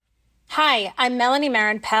Hi, I'm Melanie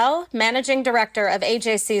Marin-Pell, Managing Director of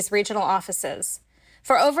AJC's regional offices.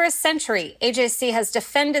 For over a century, AJC has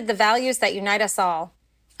defended the values that unite us all.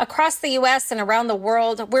 Across the U.S. and around the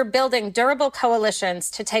world, we're building durable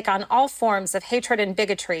coalitions to take on all forms of hatred and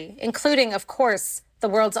bigotry, including, of course, the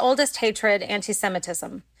world's oldest hatred,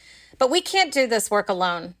 anti-Semitism. But we can't do this work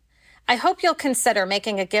alone. I hope you'll consider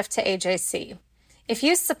making a gift to AJC. If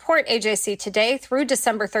you support AJC today through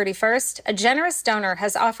December 31st, a generous donor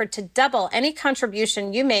has offered to double any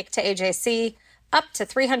contribution you make to AJC up to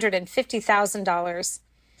 $350,000.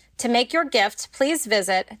 To make your gift, please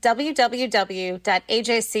visit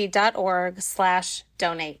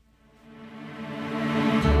www.ajc.org/donate.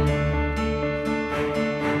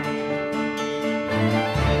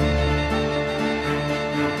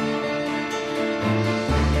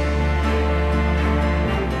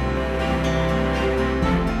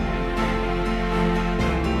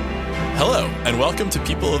 Hello, and welcome to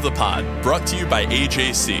People of the Pod, brought to you by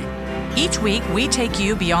AJC. Each week, we take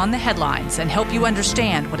you beyond the headlines and help you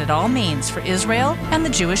understand what it all means for Israel and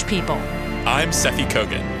the Jewish people. I'm Seffi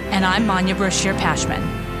Kogan. And I'm Manya Brashear-Pashman.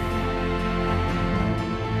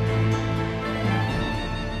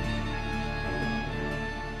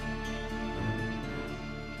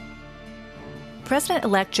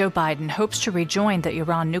 President-elect Joe Biden hopes to rejoin the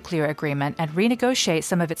Iran nuclear agreement and renegotiate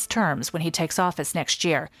some of its terms when he takes office next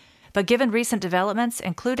year. But given recent developments,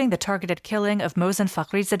 including the targeted killing of Mohsen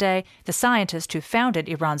Fakhrizadeh, the scientist who founded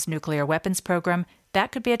Iran's nuclear weapons program,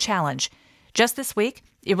 that could be a challenge. Just this week,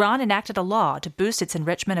 Iran enacted a law to boost its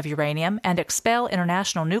enrichment of uranium and expel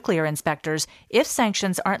international nuclear inspectors if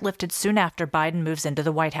sanctions aren't lifted soon after Biden moves into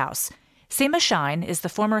the White House. Seema Shine is the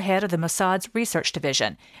former head of the Mossad's research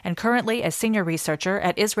division and currently a senior researcher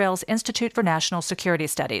at Israel's Institute for National Security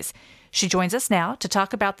Studies. She joins us now to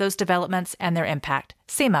talk about those developments and their impact.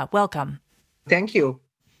 Seema, welcome. Thank you.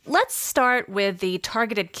 Let's start with the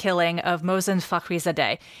targeted killing of Mohsen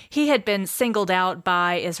Fakhrizadeh. He had been singled out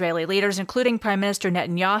by Israeli leaders, including Prime Minister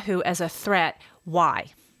Netanyahu, as a threat.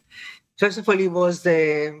 Why? First of all, he was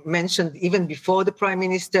mentioned even before the Prime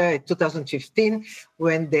Minister in 2015,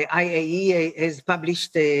 when the IAEA has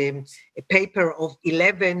published a paper of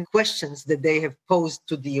 11 questions that they have posed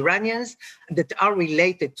to the Iranians that are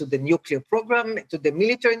related to the nuclear program, to the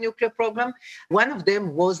military nuclear program. One of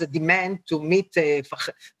them was a demand to meet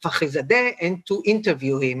Fakhrizadeh and to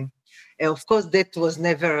interview him. Of course, that was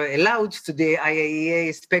never allowed to the IAEA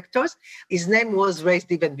inspectors. His name was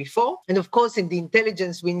raised even before. And of course, in the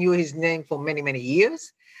intelligence, we knew his name for many, many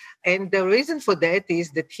years. And the reason for that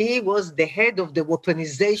is that he was the head of the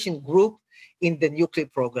weaponization group in the nuclear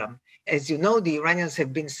program. As you know, the Iranians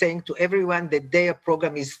have been saying to everyone that their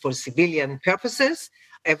program is for civilian purposes.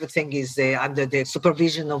 Everything is under the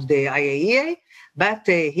supervision of the IAEA. But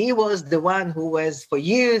he was the one who was for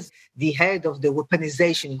years the head of the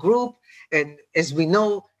weaponization group. And as we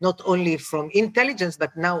know, not only from intelligence,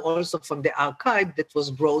 but now also from the archive that was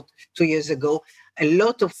brought 2 years ago, a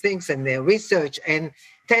lot of things and the research and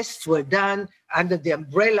tests were done under the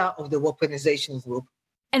umbrella of the weaponization group.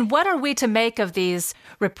 And what are we to make of these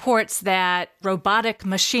reports that robotic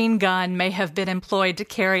machine gun may have been employed to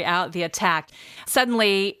carry out the attack?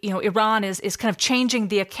 Suddenly, Iran is kind of changing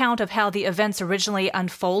the account of how the events originally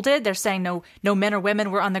unfolded. They're saying no men or women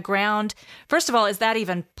were on the ground. First of all, is that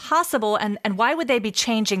even possible? And why would they be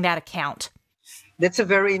changing that account? That's a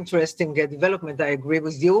very interesting development. I agree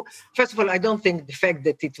with you. First of all, I don't think the fact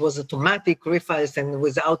that it was automatic rifles and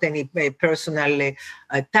without any personal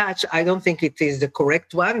touch, I don't think it is the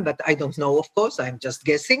correct one, but I don't know, of course, I'm just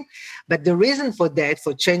guessing. But the reason for that,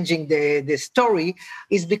 for changing the story,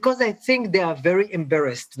 is because I think they are very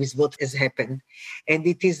embarrassed with what has happened. And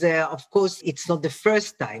it is, of course, it's not the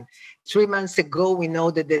first time. 3 months ago, we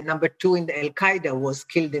know that the number 2 in the Al-Qaeda was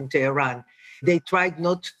killed in Tehran. They tried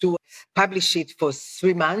not to publish it for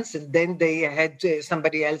 3 months, and then they had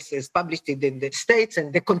somebody else has published it in the States,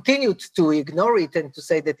 and they continued to ignore it and to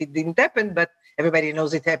say that it didn't happen, but everybody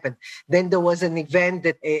knows it happened. Then there was an event,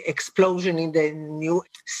 that explosion in the new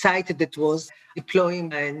site that was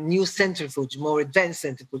deploying a new centrifuge, more advanced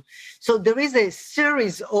centrifuge. So there is a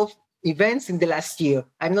series of events in the last year.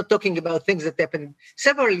 I'm not talking about things that happened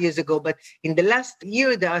several years ago, but in the last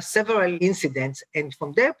year, there are several incidents. And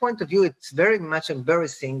from their point of view, it's very much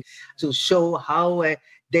embarrassing to show how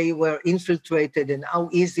they were infiltrated and how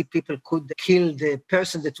easy people could kill the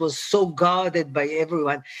person that was so guarded by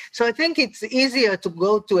everyone. So I think it's easier to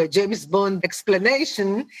go to a James Bond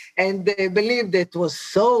explanation and believe that it was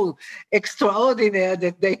so extraordinary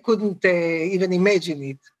that they couldn't even imagine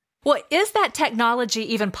it. Well, is that technology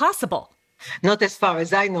even possible? Not as far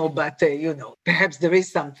as I know, but, perhaps there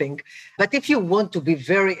is something. But if you want to be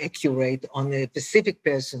very accurate on a specific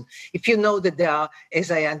person, if you know that there are,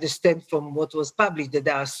 as I understand from what was published, that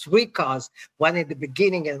there are three cars, one at the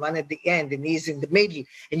beginning and one at the end, and he's in the middle,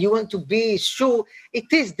 and you want to be sure, it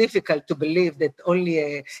is difficult to believe that only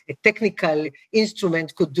a technical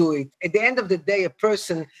instrument could do it. At the end of the day, a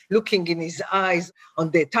person looking in his eyes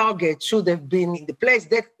on the target should have been in the place.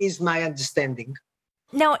 That is my understanding.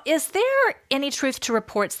 Now, is there any truth to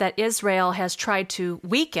reports that Israel has tried to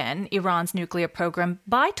weaken Iran's nuclear program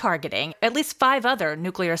by targeting at least 5 other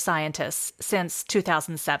nuclear scientists since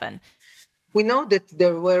 2007? We know that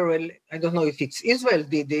there were, I don't know if it's Israel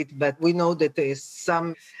did it, but we know that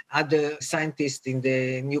some other scientists in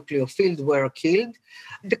the nuclear field were killed.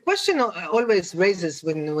 The question always raises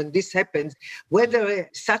when this happens, whether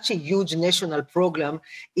such a huge national program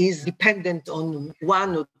is dependent on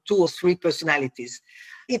 1 or 2 or 3 personalities.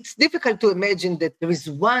 It's difficult to imagine that there is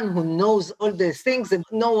one who knows all the things and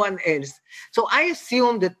no one else. So I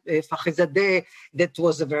assume that Fakhrizadeh, that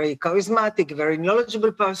was a very charismatic, very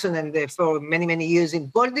knowledgeable person, and for many, many years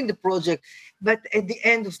involved in the project. But at the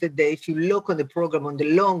end of the day, if you look on the program on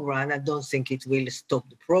the long run, I don't think it will stop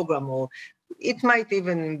the program, or it might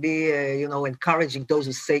even be, encouraging those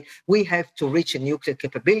who say we have to reach a nuclear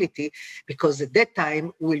capability, because at that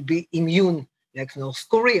time we'll be immune, like North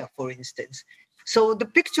Korea, for instance. So the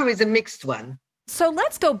picture is a mixed one. So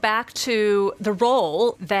let's go back to the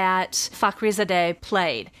role that Fakhrizadeh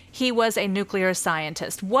played. He was a nuclear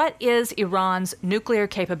scientist. What is Iran's nuclear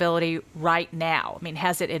capability right now? I mean,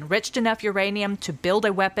 has it enriched enough uranium to build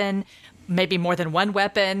a weapon, maybe more than one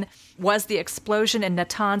weapon? Was the explosion in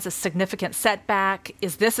Natanz a significant setback?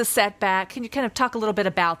 Is this a setback? Can you kind of talk a little bit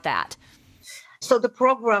about that? So the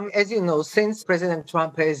program, as you know, since President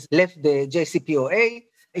Trump has left the JCPOA,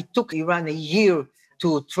 it took Iran a year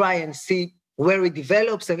to try and see where it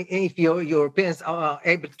develops, and if Europeans are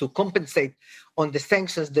able to compensate on the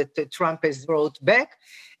sanctions that Trump has brought back.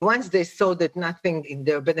 Once they saw that nothing in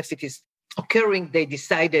their benefit is occurring, they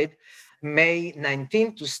decided May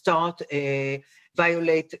 19 to start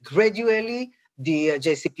violate gradually the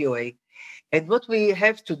JCPOA. And what we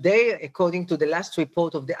have today, according to the last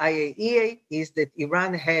report of the IAEA, is that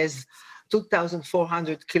Iran has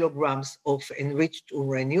 2,400 kilograms of enriched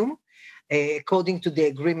uranium. According to the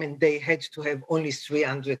agreement, they had to have only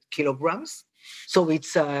 300 kilograms. So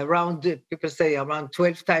it's people say around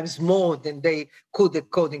 12 times more than they could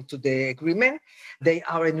according to the agreement. They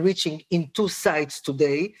are enriching in 2 sites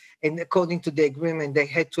today. And according to the agreement, they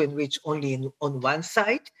had to enrich only on 1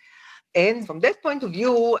 site. And from that point of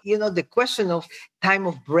view, the question of time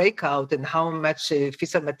of breakout and how much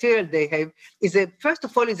fissile material they have first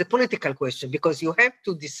of all, is a political question, because you have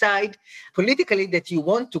to decide politically that you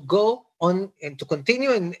want to go on and to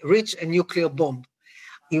continue and reach a nuclear bomb.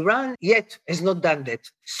 Iran yet has not done that.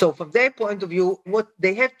 So from their point of view, what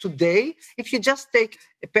they have today, if you just take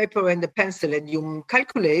a paper and a pencil and you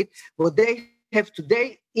calculate what they have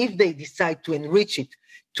today, if they decide to enrich it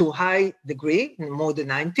to high degree, more than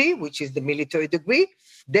 90, which is the military degree,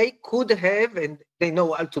 they could have, and they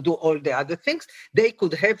know how to do all the other things, they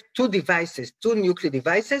could have 2 nuclear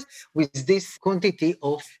devices with this quantity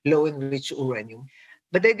of low enriched uranium.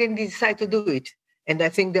 But they didn't decide to do it. And I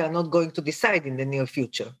think they are not going to decide in the near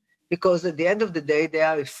future, because at the end of the day, they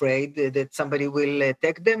are afraid that somebody will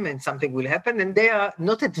attack them and something will happen. And they are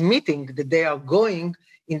not admitting that they are going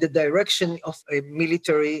in the direction of a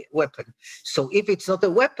military weapon. So if it's not a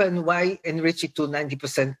weapon, why enrich it to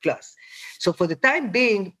 90% plus? So for the time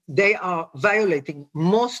being, they are violating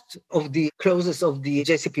most of the clauses of the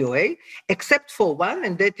JCPOA, except for one,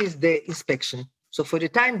 and that is the inspection. So for the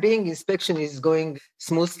time being, inspection is going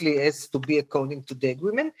smoothly as to be according to the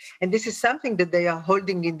agreement. And this is something that they are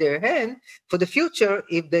holding in their hand for the future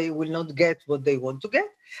if they will not get what they want to get.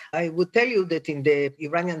 I would tell you that in the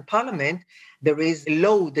Iranian parliament, there is a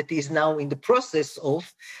law that is now in the process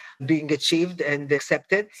of being achieved and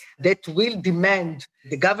accepted that will demand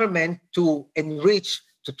the government to enrich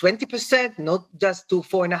to 20%, not just to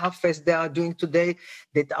 4.5% as they are doing today,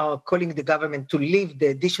 that are calling the government to leave the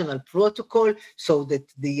additional protocol so that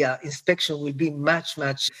the inspection will be much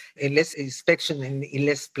less inspection in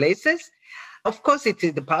less places. Of course, it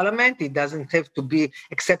is the parliament. It doesn't have to be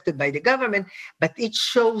accepted by the government, but it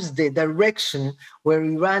shows the direction where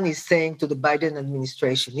Iran is saying to the Biden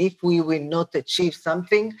administration, if we will not achieve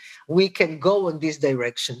something, we can go in this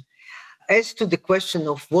direction. As to the question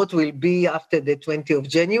of what will be after the 20th of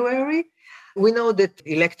January, we know that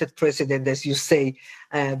elected president, as you say,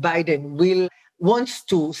 Biden, wants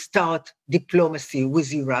to start diplomacy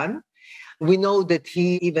with Iran. We know that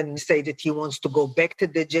he even said that he wants to go back to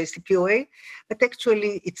the JCPOA, but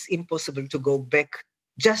actually it's impossible to go back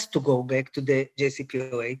to the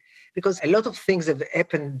JCPOA, because a lot of things have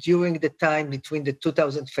happened during the time between the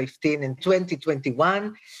 2015 and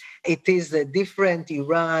 2021. It is a different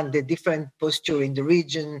Iran, the different posture in the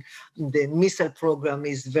region. The missile program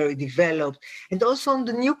is very developed. And also on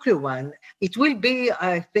the nuclear one, it will be,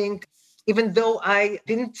 I think, even though I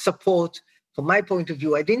didn't support, from my point of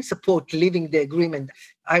view, I didn't support leaving the agreement.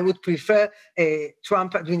 I would prefer a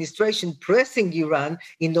Trump administration pressing Iran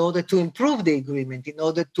in order to improve the agreement, in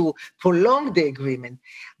order to prolong the agreement.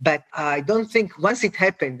 But I don't think once it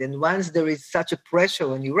happened and once there is such a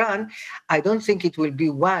pressure on Iran, I don't think it will be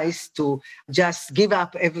wise to just give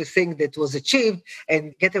up everything that was achieved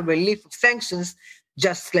and get a relief of sanctions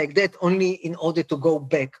just like that, only in order to go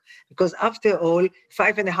back. Because after all,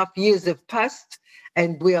 5.5 years have passed,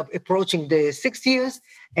 and we are approaching the 6 years,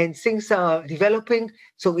 and things are developing.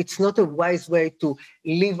 So it's not a wise way to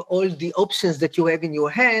leave all the options that you have in your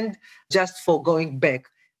hand just for going back.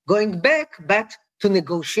 Going back, but to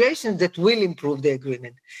negotiations that will improve the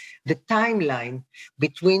agreement. The timeline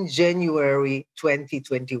between January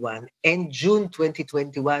 2021 and June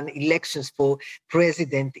 2021 elections for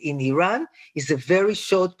president in Iran is a very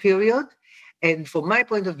short period. And from my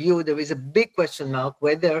point of view, there is a big question mark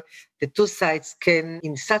whether the two sides can,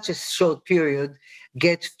 in such a short period,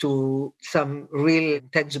 get to some real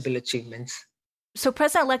tangible achievements. So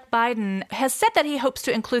President-elect Biden has said that he hopes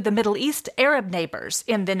to include the Middle East Arab neighbors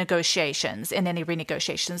in the negotiations, in any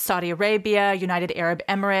renegotiations, Saudi Arabia, United Arab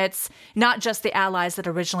Emirates, not just the allies that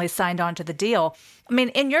originally signed on to the deal. I mean,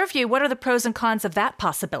 in your view, what are the pros and cons of that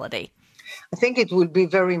possibility? I think it will be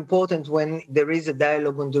very important when there is a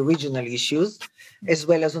dialogue on the regional issues, as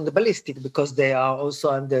well as on the ballistic, because they are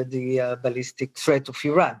also under the ballistic threat of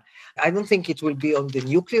Iran. I don't think it will be on the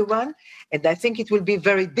nuclear one. And I think it will be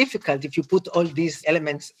very difficult if you put all these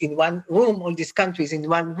elements in one room, all these countries in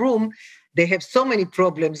one room. They have so many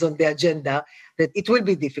problems on the agenda that it will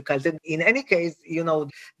be difficult. And in any case,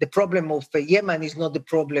 the problem of Yemen is not the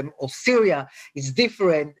problem of Syria. It's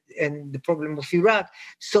different, and the problem of Iraq.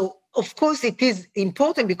 So, of course, it is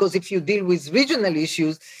important because if you deal with regional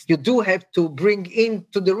issues, you do have to bring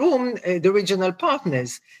into the room the regional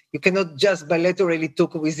partners. You cannot just bilaterally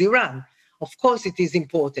talk with Iran. Of course, it is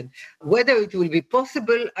important. Whether it will be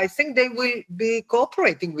possible, I think they will be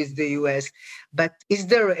cooperating with the US. But is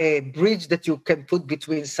there a bridge that you can put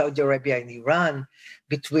between Saudi Arabia and Iran,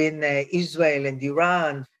 between Israel and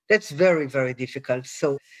Iran? That's very, very difficult.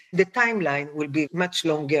 So the timeline will be much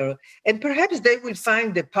longer. And perhaps they will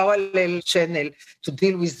find a parallel channel to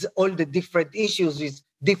deal with all the different issues with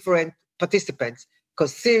different participants.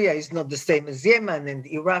 Because Syria is not the same as Yemen, and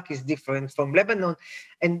Iraq is different from Lebanon.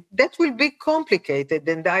 And that will be complicated.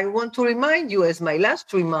 And I want to remind you, as my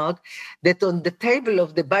last remark, that on the table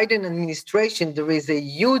of the Biden administration, there is a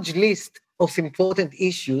huge list of important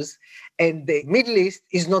issues. And the Middle East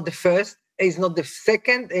is not the first, is not the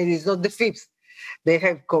second, and is not the fifth. They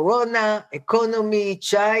have Corona, economy,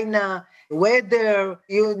 China, weather,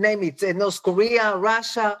 you name it, North Korea,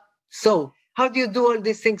 Russia. So how do you do all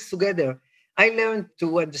these things together? I learned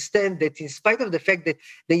to understand that in spite of the fact that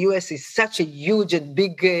the US is such a huge and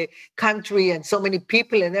big country and so many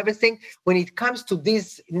people and everything, when it comes to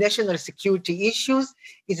these national security issues,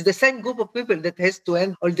 it's the same group of people that has to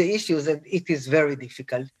end all the issues, and it is very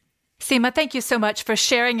difficult. Sima, thank you so much for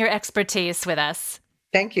sharing your expertise with us.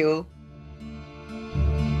 Thank you.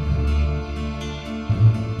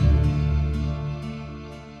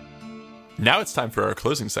 Now it's time for our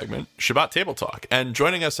closing segment, Shabbat Table Talk. And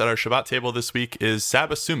joining us at our Shabbat table this week is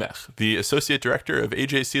Saba Sumech, the Associate Director of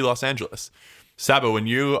AJC Los Angeles. Saba, when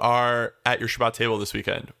you are at your Shabbat table this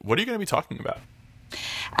weekend, what are you going to be talking about?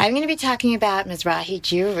 I'm going to be talking about Mizrahi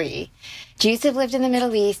Jewry. Jews have lived in the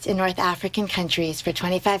Middle East and North African countries for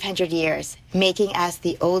 2,500 years, making us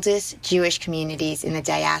the oldest Jewish communities in the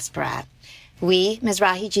diaspora. We,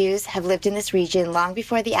 Mizrahi Jews, have lived in this region long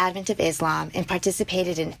before the advent of Islam and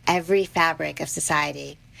participated in every fabric of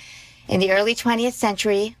society. In the early 20th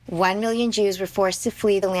century, 1 million Jews were forced to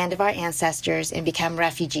flee the land of our ancestors and become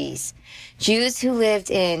refugees. Jews who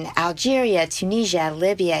lived in Algeria, Tunisia,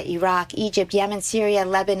 Libya, Iraq, Egypt, Yemen, Syria,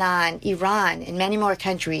 Lebanon, Iran, and many more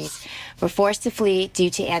countries were forced to flee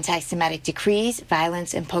due to anti-Semitic decrees,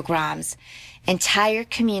 violence, and pogroms. Entire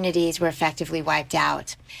communities were effectively wiped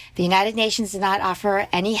out. The United Nations did not offer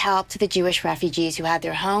any help to the Jewish refugees who had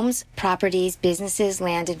their homes, properties, businesses,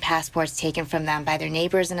 land, and passports taken from them by their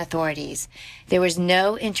neighbors and authorities. There was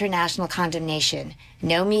no international condemnation,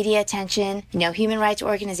 no media attention, no human rights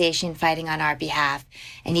organization fighting on our behalf.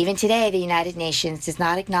 And even today, the United Nations does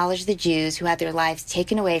not acknowledge the Jews who had their lives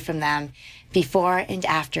taken away from them before and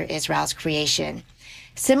after Israel's creation.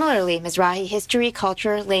 Similarly, Mizrahi history,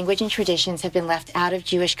 culture, language, and traditions have been left out of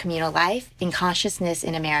Jewish communal life and consciousness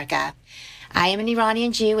in America. I am an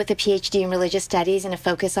Iranian Jew with a PhD in religious studies and a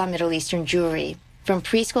focus on Middle Eastern Jewry. From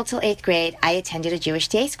preschool till 8th grade, I attended a Jewish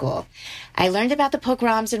day school. I learned about the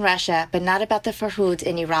pogroms in Russia, but not about the Farhud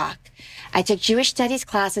in Iraq. I took Jewish studies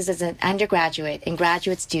classes as an undergraduate and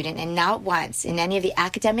graduate student, and not once in any of the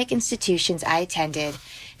academic institutions I attended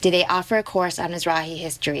did they offer a course on Mizrahi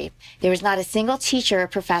history. There was not a single teacher or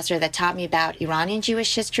professor that taught me about Iranian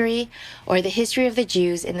Jewish history or the history of the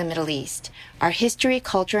Jews in the Middle East. Our history,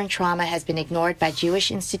 culture, and trauma has been ignored by Jewish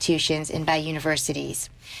institutions and by universities.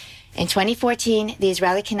 In 2014, the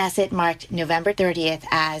Israeli Knesset marked November 30th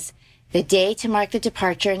as the day to mark the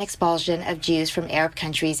departure and expulsion of Jews from Arab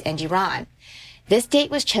countries and Iran. This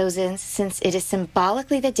date was chosen since it is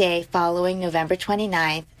symbolically the day following November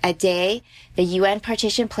 29th, a day the UN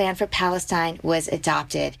partition plan for Palestine was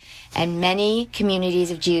adopted, and many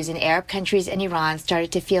communities of Jews in Arab countries and Iran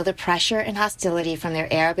started to feel the pressure and hostility from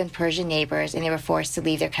their Arab and Persian neighbors, and they were forced to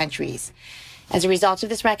leave their countries. As a result of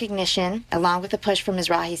this recognition, along with the push from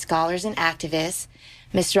Mizrahi scholars and activists,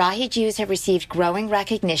 Mizrahi Jews have received growing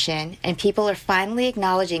recognition, and people are finally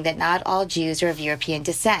acknowledging that not all Jews are of European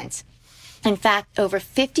descent. In fact, over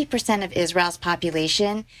 50% of Israel's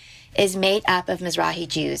population is made up of Mizrahi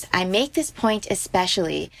Jews. I make this point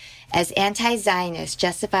especially as anti-Zionists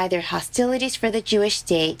justify their hostilities for the Jewish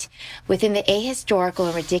state within the ahistorical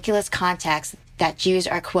and ridiculous context that Jews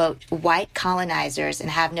are, quote, white colonizers and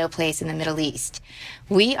have no place in the Middle East.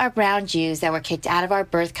 We are brown Jews that were kicked out of our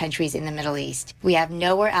birth countries in the Middle East. We have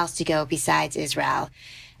nowhere else to go besides Israel.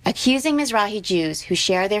 Accusing Mizrahi Jews who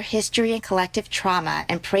share their history and collective trauma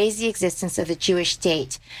and praise the existence of the Jewish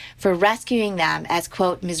state for rescuing them as,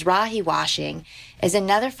 quote, Mizrahi washing is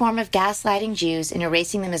another form of gaslighting Jews and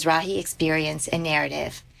erasing the Mizrahi experience and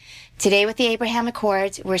narrative. Today with the Abraham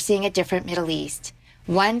Accords, we're seeing a different Middle East,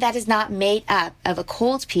 one that is not made up of a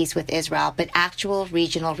cold peace with Israel, but actual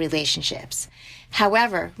regional relationships.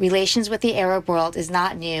 However, relations with the Arab world is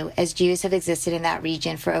not new, as Jews have existed in that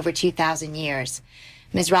region for over 2,000 years.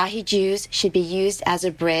 Mizrahi Jews should be used as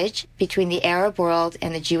a bridge between the Arab world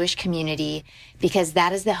and the Jewish community because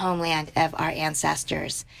that is the homeland of our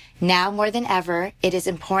ancestors. Now more than ever, it is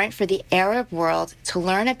important for the Arab world to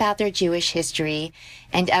learn about their Jewish history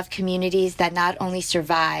and of communities that not only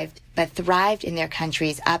survived but thrived in their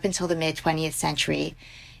countries up until the mid-20th century.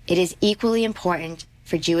 It is equally important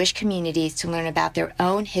for Jewish communities to learn about their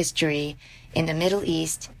own history in the Middle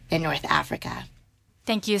East and North Africa.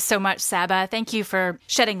 Thank you so much, Saba. Thank you for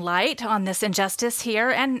shedding light on this injustice here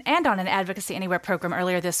and on an Advocacy Anywhere program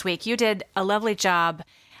earlier this week. You did a lovely job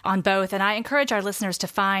on both, and I encourage our listeners to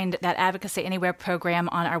find that Advocacy Anywhere program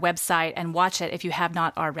on our website and watch it if you have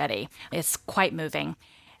not already. It's quite moving.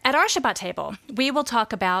 At our Shabbat table, we will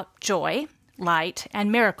talk about joy, light,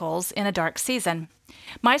 and miracles in a dark season.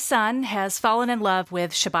 My son has fallen in love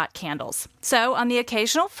with Shabbat candles, so on the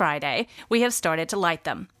occasional Friday, we have started to light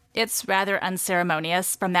them. It's rather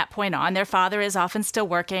unceremonious from that point on. Their father is often still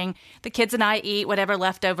working. The kids and I eat whatever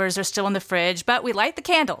leftovers are still in the fridge, but we light the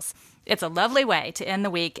candles. It's a lovely way to end the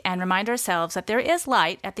week and remind ourselves that there is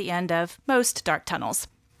light at the end of most dark tunnels.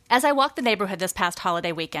 As I walked the neighborhood this past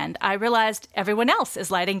holiday weekend, I realized everyone else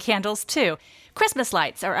is lighting candles too. Christmas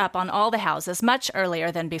lights are up on all the houses much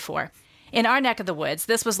earlier than before. In our neck of the woods,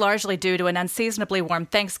 this was largely due to an unseasonably warm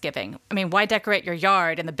Thanksgiving. I mean, why decorate your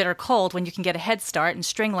yard in the bitter cold when you can get a head start and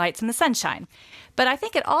string lights in the sunshine? But I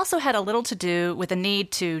think it also had a little to do with the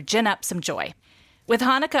need to gin up some joy. With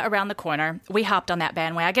Hanukkah around the corner, we hopped on that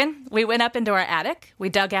bandwagon. We went up into our attic, we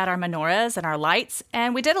dug out our menorahs and our lights,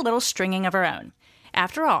 and we did a little stringing of our own.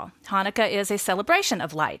 After all, Hanukkah is a celebration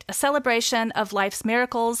of light, a celebration of life's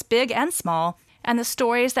miracles, big and small, and the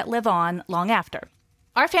stories that live on long after.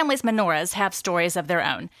 Our family's menorahs have stories of their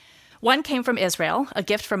own. One came from Israel, a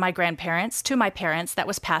gift from my grandparents to my parents that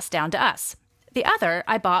was passed down to us. The other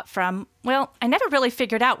I bought from, well, I never really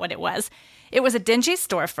figured out what it was. It was a dingy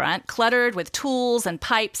storefront, cluttered with tools and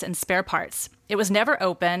pipes and spare parts. It was never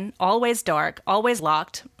open, always dark, always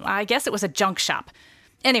locked. I guess it was a junk shop.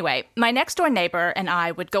 Anyway, my next-door neighbor and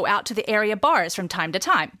I would go out to the area bars from time to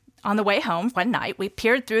time. On the way home, one night, we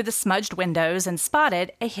peered through the smudged windows and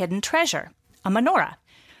spotted a hidden treasure, a menorah.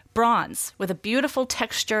 bronze, with a beautiful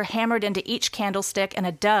texture hammered into each candlestick and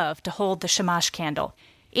a dove to hold the shamash candle.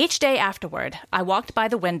 Each day afterward, I walked by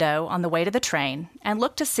the window on the way to the train and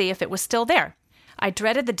looked to see if it was still there. I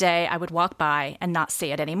dreaded the day I would walk by and not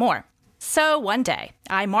see it anymore. So one day,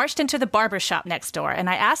 I marched into the barber shop next door and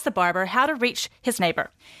I asked the barber how to reach his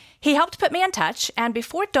neighbor. He helped put me in touch, and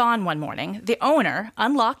before dawn one morning, the owner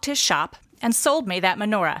unlocked his shop and sold me that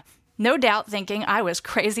menorah, no doubt thinking I was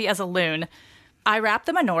crazy as a loon. I wrapped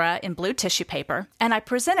the menorah in blue tissue paper and I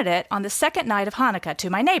presented it on the second night of Hanukkah to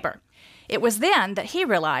my neighbor. It was then that he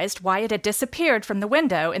realized why it had disappeared from the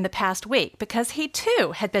window in the past week, because he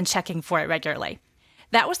too had been checking for it regularly.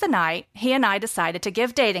 That was the night he and I decided to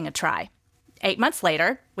give dating a try. 8 months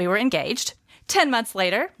later, we were engaged. 10 months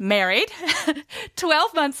later, married.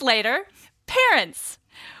 12 months later, parents.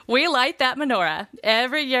 We light that menorah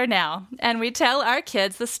every year now, and we tell our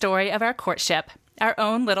kids the story of our courtship, our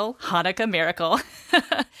own little Hanukkah miracle.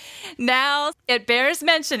 Now, it bears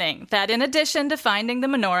mentioning that in addition to finding the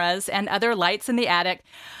menorahs and other lights in the attic,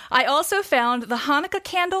 I also found the Hanukkah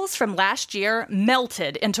candles from last year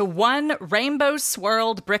melted into one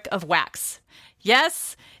rainbow-swirled brick of wax.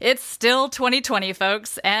 Yes, it's still 2020,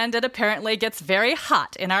 folks, and it apparently gets very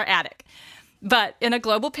hot in our attic. But in a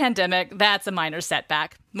global pandemic, that's a minor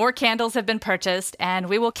setback. More candles have been purchased, and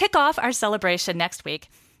we will kick off our celebration next week.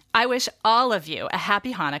 I wish all of you a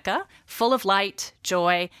happy Hanukkah, full of light,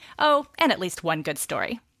 joy, and at least one good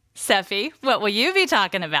story. Seffi, what will you be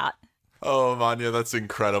talking about? Oh, Manya, that's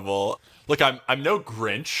incredible. Look, I'm no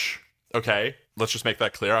Grinch, okay? Let's just make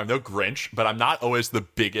that clear. I'm no Grinch, but I'm not always the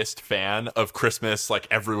biggest fan of Christmas, like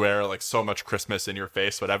everywhere, like so much Christmas in your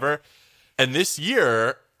face, whatever. And this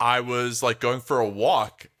year, I was like going for a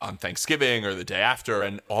walk on Thanksgiving or the day after,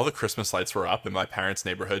 and all the Christmas lights were up in my parents'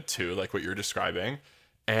 neighborhood too, like what you're describing.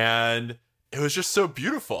 And it was just so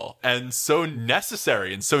beautiful and so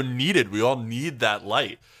necessary and so needed. We all need that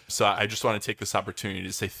light. So I just want to take this opportunity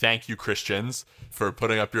to say thank you, Christians, for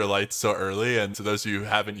putting up your lights so early. And to those of you who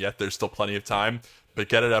haven't yet, there's still plenty of time, but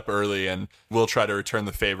get it up early and we'll try to return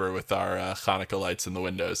the favor with our Hanukkah lights in the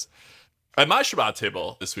windows. At my Shabbat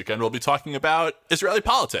table this weekend, we'll be talking about Israeli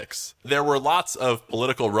politics. There were lots of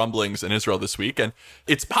political rumblings in Israel this week, and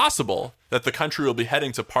it's possible that the country will be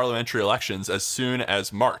heading to parliamentary elections as soon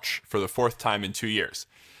as March for the fourth time in 2 years.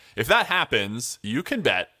 If that happens, you can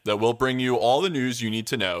bet that we'll bring you all the news you need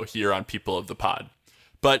to know here on People of the Pod.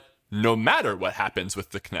 But no matter what happens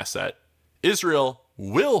with the Knesset, Israel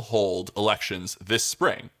will hold elections this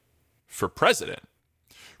spring for president.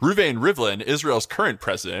 Reuven Rivlin, Israel's current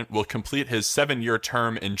president, will complete his 7-year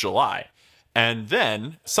term in July. And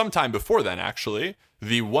then, sometime before then actually,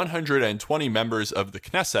 the 120 members of the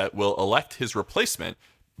Knesset will elect his replacement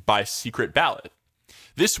by secret ballot.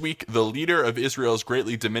 This week, the leader of Israel's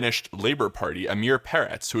greatly diminished Labor Party, Amir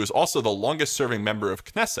Peretz, who is also the longest-serving member of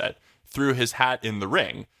Knesset, threw his hat in the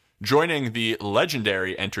ring, joining the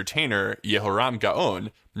legendary entertainer Yehoram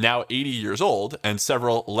Gaon, now 80 years old, and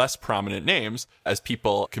several less prominent names as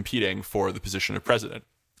people competing for the position of president.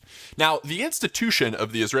 Now, the institution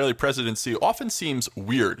of the Israeli presidency often seems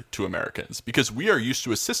weird to Americans because we are used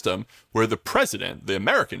to a system where the president, the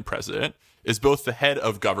American president, is both the head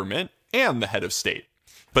of government and the head of state.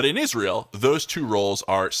 But in Israel, those two roles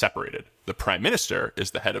are separated. The prime minister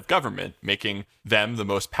is the head of government, making them the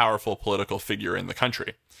most powerful political figure in the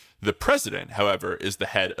country. The president, however, is the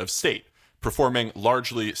head of state, performing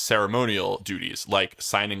largely ceremonial duties like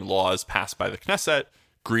signing laws passed by the Knesset,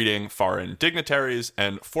 greeting foreign dignitaries,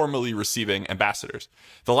 and formally receiving ambassadors.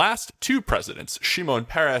 The last two presidents, Shimon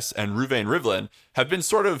Peres and Reuven Rivlin, have been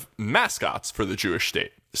sort of mascots for the Jewish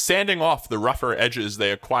state, sanding off the rougher edges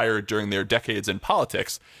they acquired during their decades in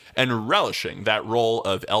politics and relishing that role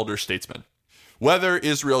of elder statesman. Whether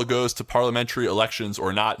Israel goes to parliamentary elections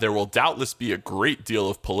or not, there will doubtless be a great deal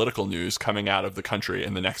of political news coming out of the country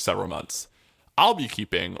in the next several months. I'll be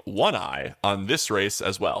keeping one eye on this race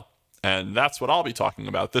as well. And that's what I'll be talking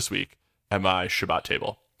about this week at my Shabbat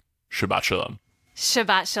table. Shabbat Shalom.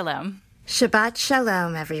 Shabbat Shalom. Shabbat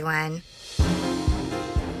Shalom, everyone.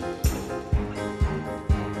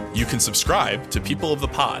 You can subscribe to People of the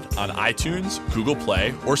Pod on iTunes, Google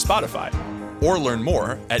Play, or Spotify, or learn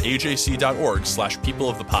more at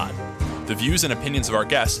ajc.org/peopleofthepod. The views and opinions of our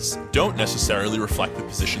guests don't necessarily reflect the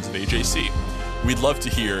positions of AJC. We'd love to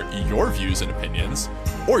hear your views and opinions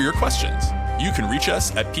or your questions. You can reach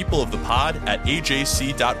us at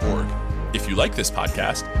peopleofthepod@ajc.org. If you like this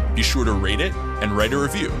podcast, be sure to rate it and write a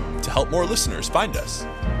review to help more listeners find us.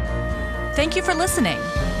 Thank you for listening.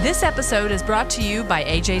 This episode is brought to you by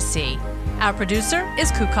AJC. Our producer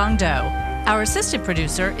is Kukong Do. Our assistant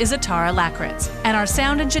producer is Atara Lakritz. And our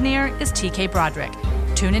sound engineer is TK Broderick.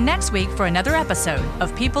 Tune in next week for another episode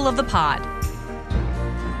of People of the Pod.